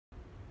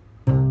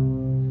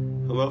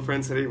Hello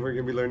friends, today we're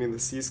going to be learning the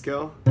C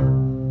scale. We're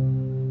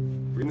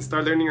going to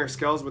start learning our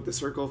scales with the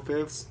circle of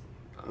fifths.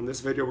 On this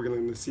video we're going to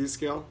learn the C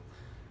scale.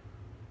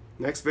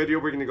 Next video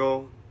we're going to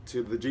go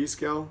to the G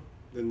scale,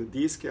 then the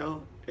D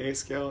scale, A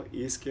scale,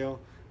 E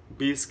scale,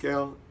 B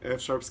scale, F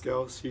sharp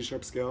scale, C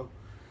sharp scale.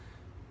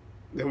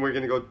 Then we're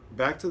going to go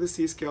back to the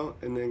C scale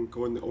and then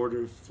go in the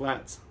order of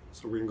flats.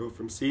 So we're going to go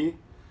from C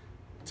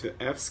to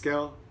F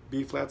scale,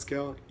 B flat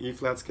scale, E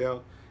flat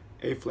scale,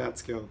 A flat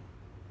scale.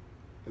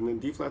 And then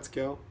D flat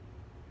scale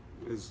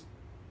is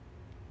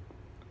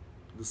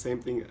the same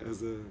thing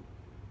as the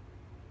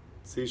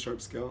C sharp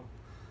scale.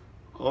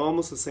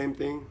 Almost the same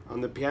thing.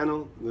 On the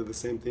piano, they're the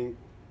same thing.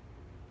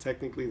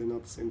 Technically, they're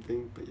not the same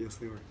thing, but yes,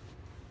 they are.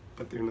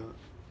 But they're not.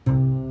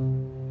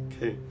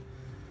 Okay.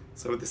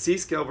 So with the C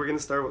scale, we're going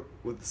to start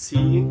with the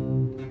C,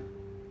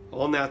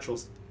 all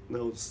naturals.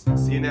 Notes: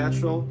 C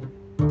natural,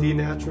 D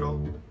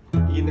natural,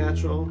 E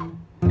natural,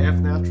 F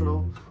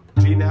natural,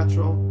 G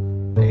natural,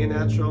 A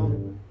natural,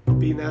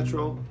 B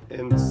natural,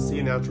 and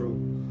C natural.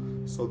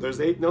 So there's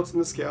 8 notes in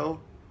the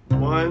scale.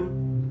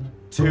 1,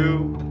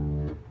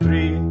 2,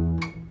 3,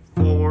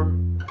 4,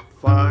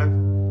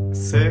 5,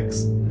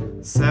 6,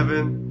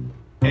 7,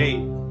 8.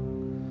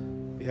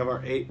 We have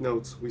our 8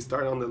 notes. We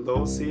start on the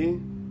low C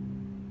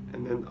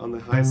and then on the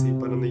high C.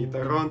 But on the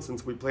Guitarron,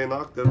 since we play in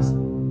octaves,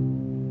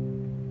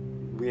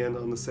 we end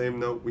on the same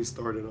note we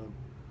started on.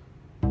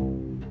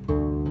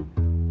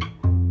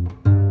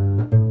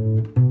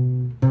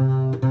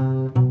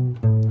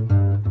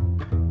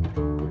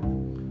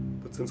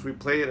 Since we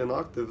play it in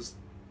octaves,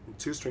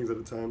 2 strings at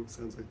a time, it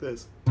sounds like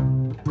this.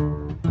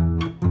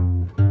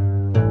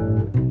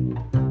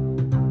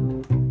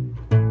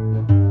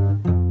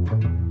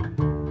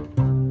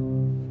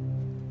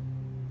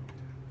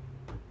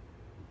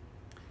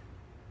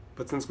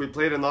 But since we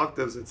play it in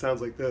octaves, it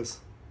sounds like this.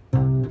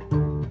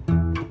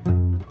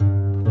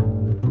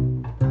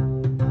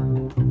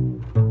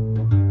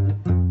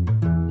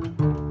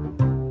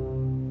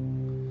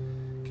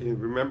 Okay,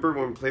 remember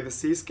when we play the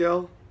C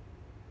scale?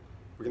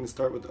 We're going to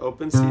start with the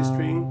open C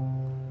string,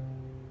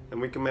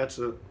 and we can match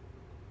the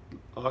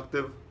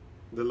octave,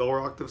 the lower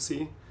octave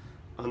C,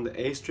 on the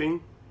A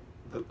string,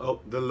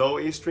 the low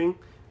A string.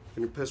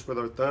 We're going to push with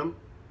our thumb.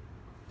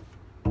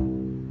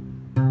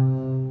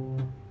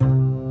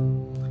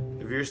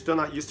 If you're still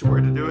not used to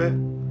where to do it,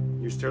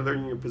 you're still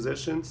learning your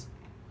positions,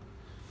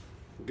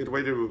 a good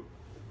way to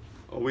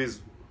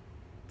always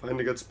find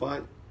a good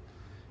spot,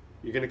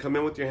 you're going to come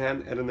in with your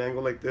hand at an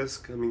angle like this,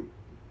 coming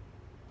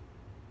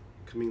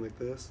like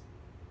this.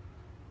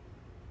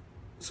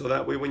 So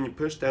that way when you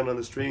push down on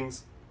the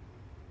strings,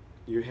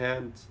 your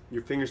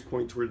fingers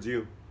point towards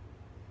you,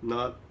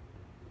 not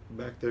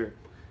back there.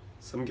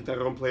 Some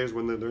Guitarron players,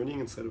 when they're learning,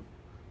 instead of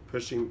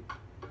pushing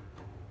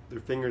their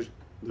fingers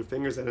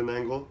at an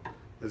angle,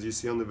 as you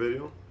see on the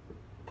video,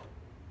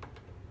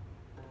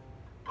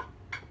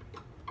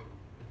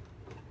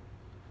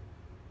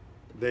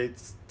 they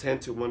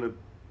tend to want to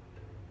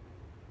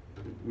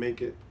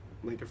make it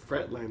like a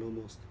fret line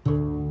almost.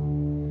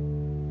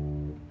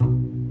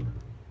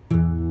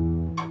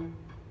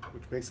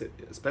 Makes it,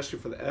 especially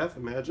for the F,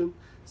 imagine,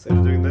 instead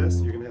of doing this,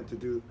 you're going to have to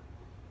do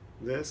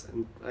this,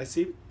 and I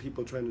see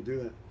people trying to do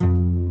that. It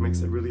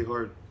makes it really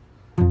hard.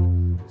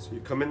 So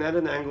you come in at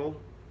an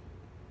angle.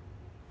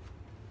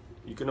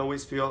 You can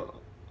always feel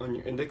on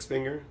your index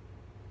finger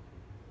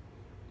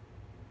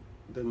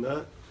the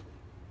nut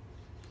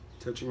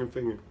touching your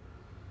finger.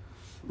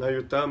 Now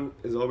your thumb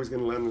is always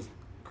going to land in the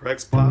correct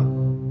spot,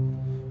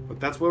 but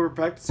that's what we're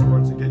practicing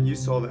for, to get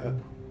used to all that.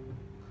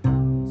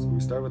 So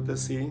we start with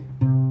this C,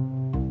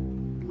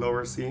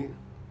 lower C,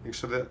 make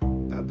sure that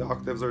the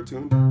octaves are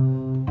tuned.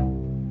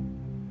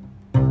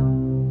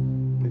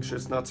 Make sure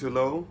it's not too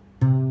low.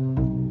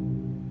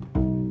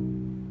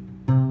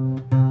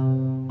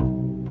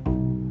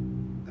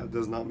 That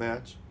does not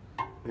match.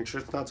 Make sure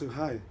it's not too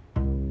high.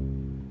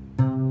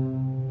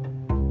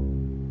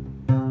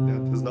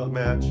 That does not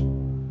match.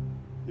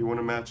 You want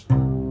to match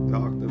the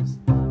octaves.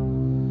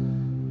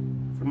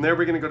 From there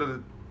we're going to go to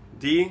the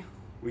D.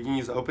 We can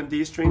use the open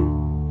D string,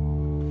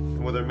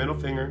 and with our middle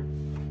finger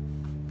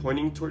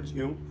pointing towards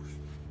you,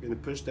 you're going to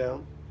push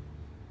down.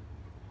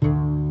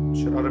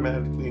 Should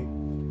automatically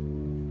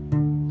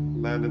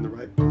land in the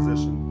right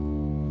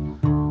position.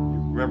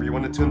 Remember, you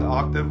want to tune the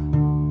octave.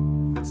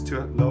 If it's too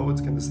low, it's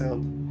going to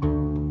sound.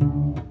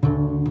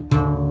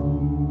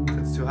 If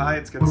it's too high,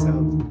 it's going to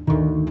sound.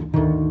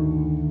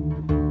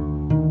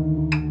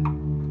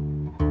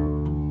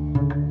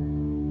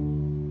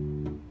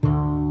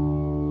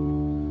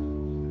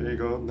 There you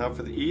go. Now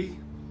for the E,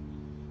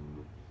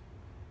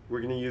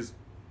 we're going to use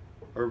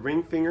our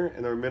ring finger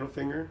and our middle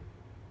finger.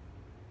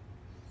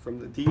 From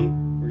the D,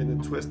 we're going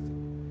to twist.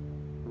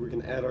 We're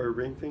going to add our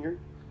ring finger,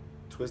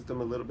 twist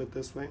them a little bit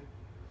this way.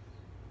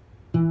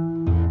 The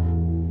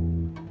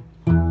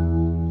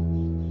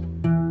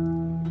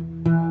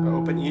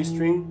open E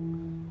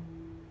string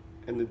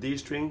and the D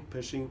string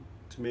pushing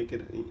to make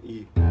it an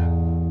E.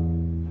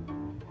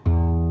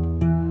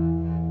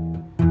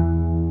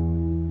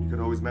 You can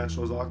always match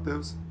those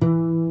octaves.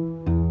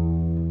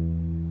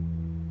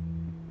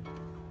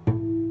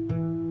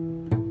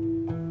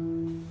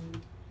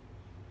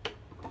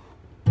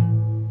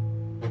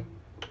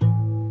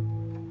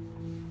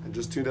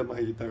 tuned up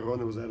my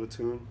Guitarron, it was out of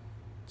tune.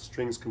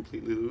 Strings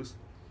completely loose.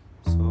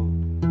 So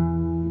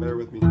bear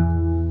with me.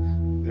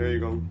 There you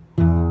go.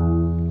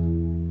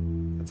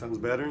 That sounds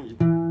better.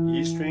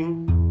 E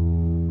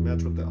string,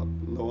 match with the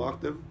low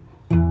octave.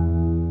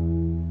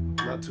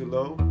 Not too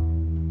low,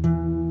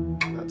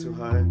 not too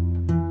high.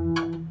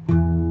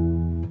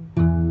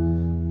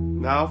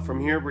 Now from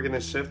here we're going to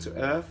shift to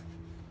F.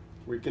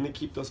 We're going to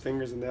keep those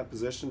fingers in that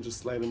position, just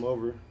slide them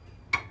over.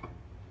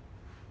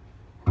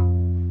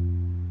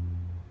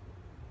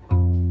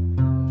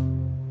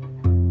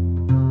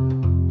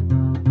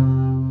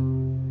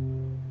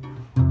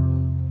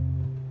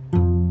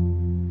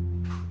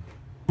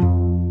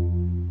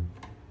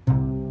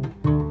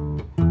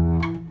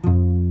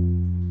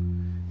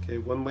 Okay,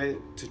 one way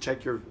to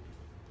check your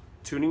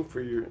tuning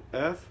for your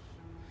F,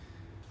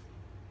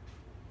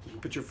 you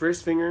put your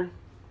first finger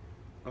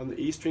on the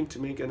E string to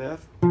make an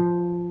F.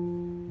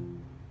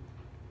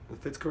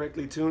 If it's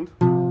correctly tuned,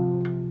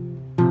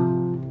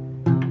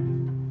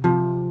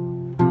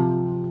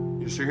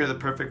 you should hear the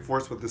perfect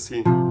force with the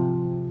C.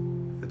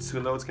 If it's too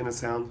low, it's going to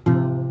sound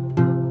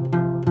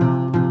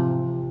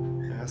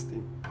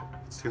nasty. If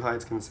it's too high,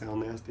 it's going to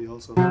sound nasty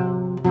also.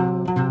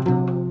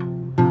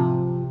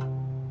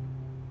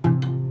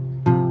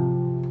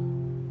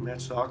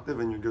 Match the octave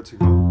and you're good to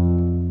go.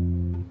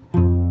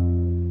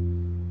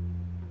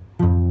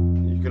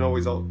 You can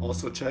always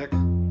also check. You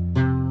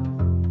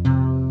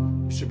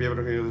should be able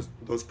to hear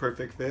those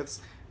perfect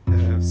fifths.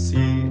 F, C,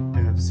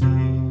 F, C,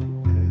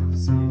 F,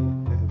 C,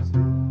 F, C.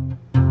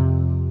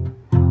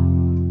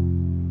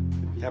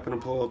 If you happen to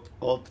pull out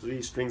all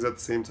three strings at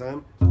the same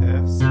time,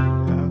 F, C,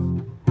 F,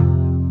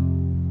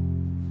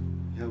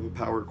 you have a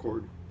power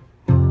chord.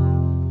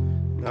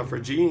 Now for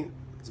G,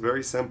 it's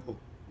very simple.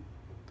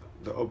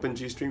 The open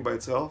G string by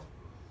itself.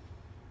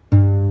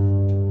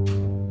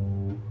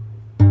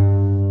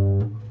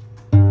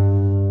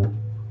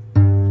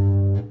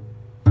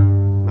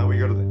 Now we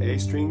go to the A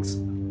strings,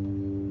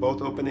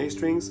 both open A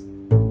strings.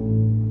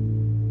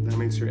 That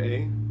makes your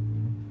A.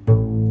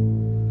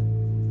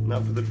 Now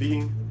for the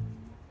B,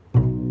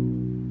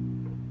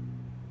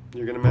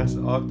 you're going to match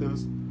the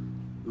octaves,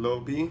 low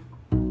B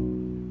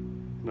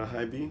and a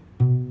high B.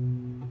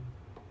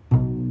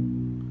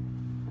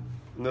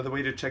 Another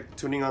way to check the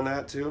tuning on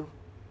that too,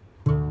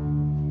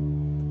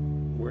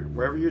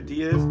 wherever your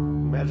D is,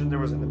 imagine there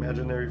was an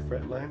imaginary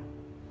fret line.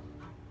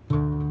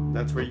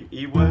 That's where your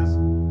E was.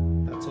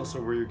 That's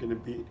also where you're going to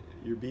be.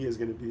 Your B is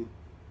going to be.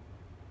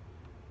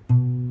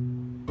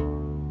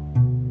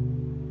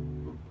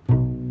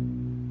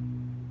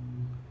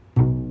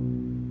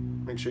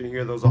 Make sure you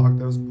hear those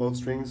octaves, both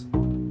strings.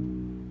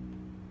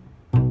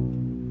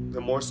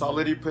 The more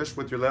solid you push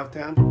with your left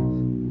hand,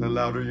 the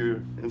louder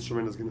your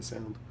instrument is going to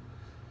sound.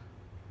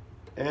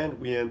 And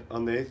we end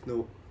on the 8th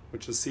note,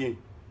 which is C,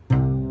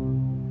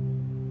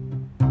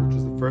 which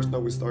is the first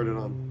note we started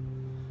on.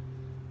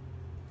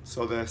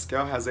 So the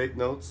scale has 8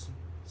 notes: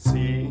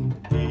 C,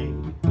 D,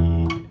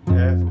 E,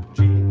 F,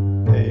 G,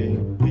 A,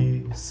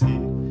 B, C.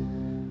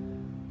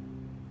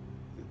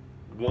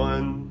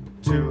 1,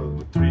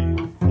 2,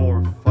 3,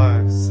 4,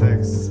 5,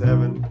 6,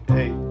 7,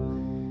 8.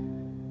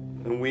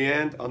 And we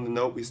end on the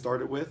note we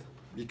started with,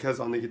 because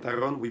on the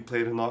Guitarron we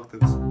played in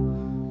octaves.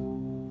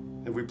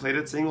 If we played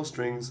it single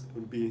strings, it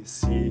would be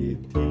C,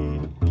 D,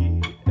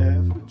 E,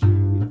 F, G,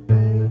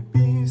 A,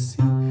 B,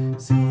 C,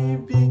 C,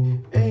 B,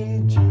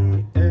 A, G,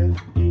 F,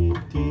 E,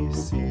 D,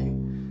 C.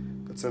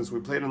 But since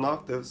we played in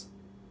octaves,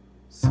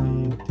 C, D,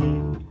 E,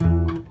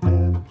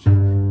 F, G, A,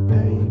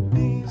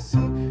 B, C,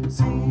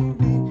 C,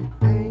 B,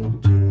 A,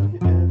 G,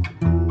 F,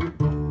 E,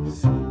 D,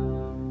 C.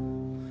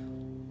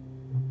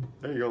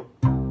 There you go.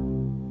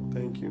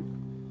 Thank you.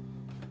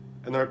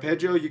 And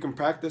arpeggio, you can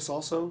practice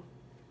also.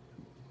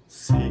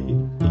 C,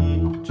 E,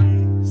 G,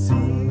 C,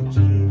 G,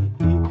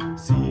 E,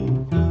 C, E,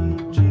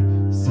 G,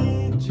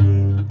 C, G,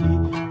 E,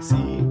 C,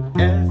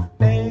 F,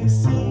 A,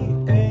 C,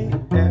 A,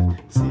 F,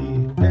 C,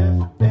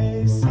 F,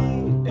 A, C,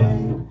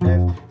 A,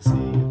 F, C, E,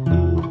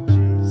 G,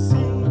 C,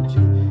 G,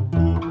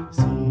 E,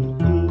 C,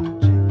 E,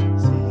 G,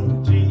 C,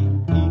 G,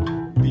 E,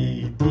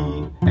 B, D,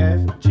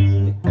 F,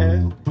 G,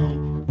 F, D,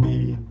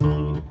 B, D,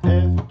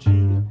 F, G,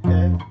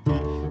 F, D,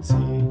 C,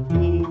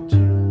 E, G,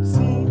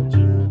 C, G,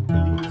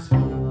 E, C.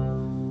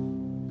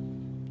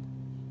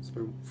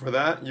 For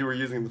that, you were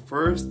using the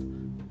first,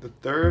 the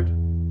third,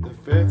 the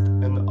fifth,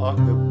 and the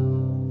octave.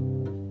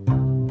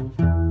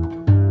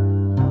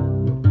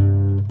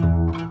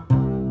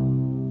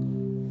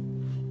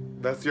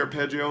 That's the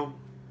arpeggio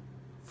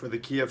for the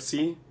key of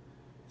C,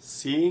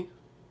 C,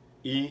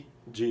 E,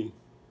 G.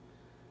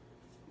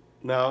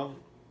 Now,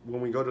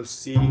 when we go to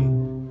C,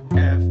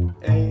 F,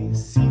 A,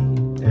 C,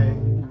 A,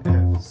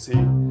 F, C,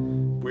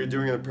 we're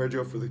doing an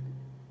arpeggio for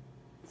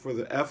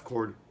the F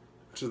chord,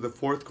 which is the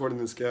 4th chord in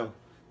the scale.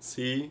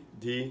 C,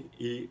 D,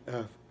 E,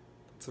 F.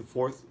 That's the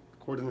 4th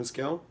chord in the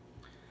scale.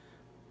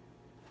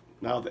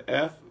 Now the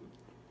F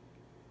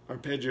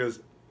arpeggio is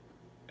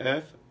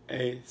F,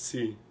 A,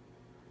 C.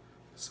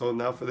 So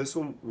now for this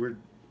one, we're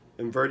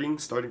inverting,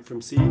 starting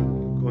from C,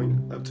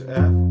 going up to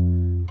F,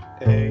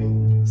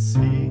 A, C,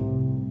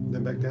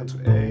 then back down to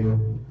A,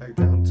 back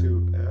down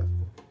to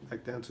F,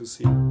 back down to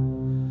C.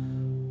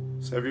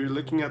 So if you're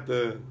looking at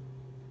the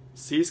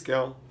C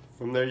scale,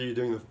 from there you're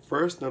doing the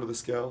first note of the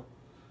scale,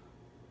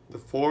 the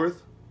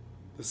fourth,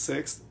 the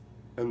sixth,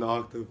 and the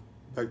octave,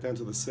 back down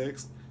to the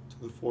sixth, to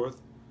the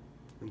fourth,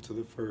 and to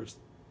the first.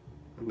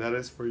 And that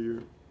is for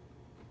your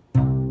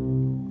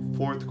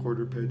fourth chord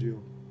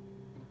arpeggio.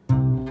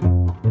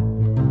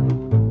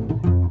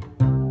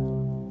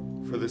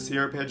 For the C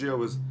arpeggio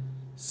was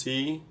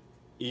C,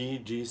 E,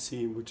 G,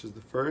 C, which is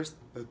the first,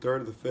 the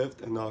third, the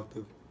fifth, and the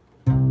octave.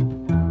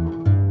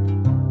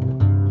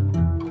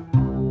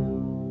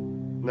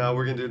 Now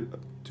we're going to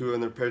do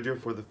an arpeggio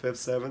for the fifth,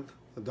 seventh,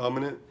 the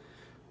dominant,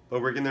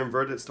 but we're going to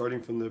invert it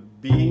starting from the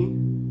B,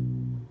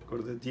 go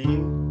to the D,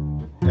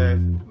 F,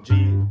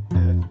 G,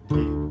 F, D,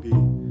 B.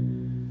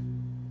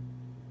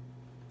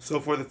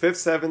 So for the fifth,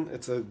 seventh,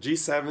 it's a G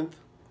seventh,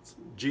 it's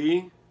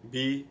G,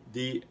 B,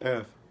 D,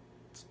 F.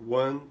 It's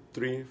 1,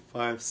 3,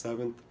 5,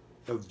 7th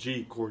of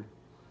G chord.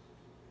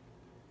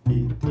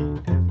 E,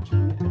 D, F, G,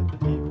 F,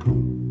 D, B.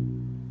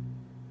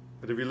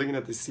 But if you're looking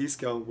at the C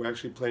scale, we're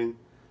actually playing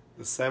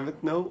the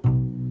 7th note,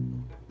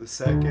 the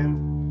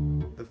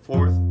 2nd, the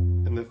 4th,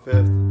 and the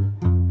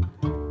 5th.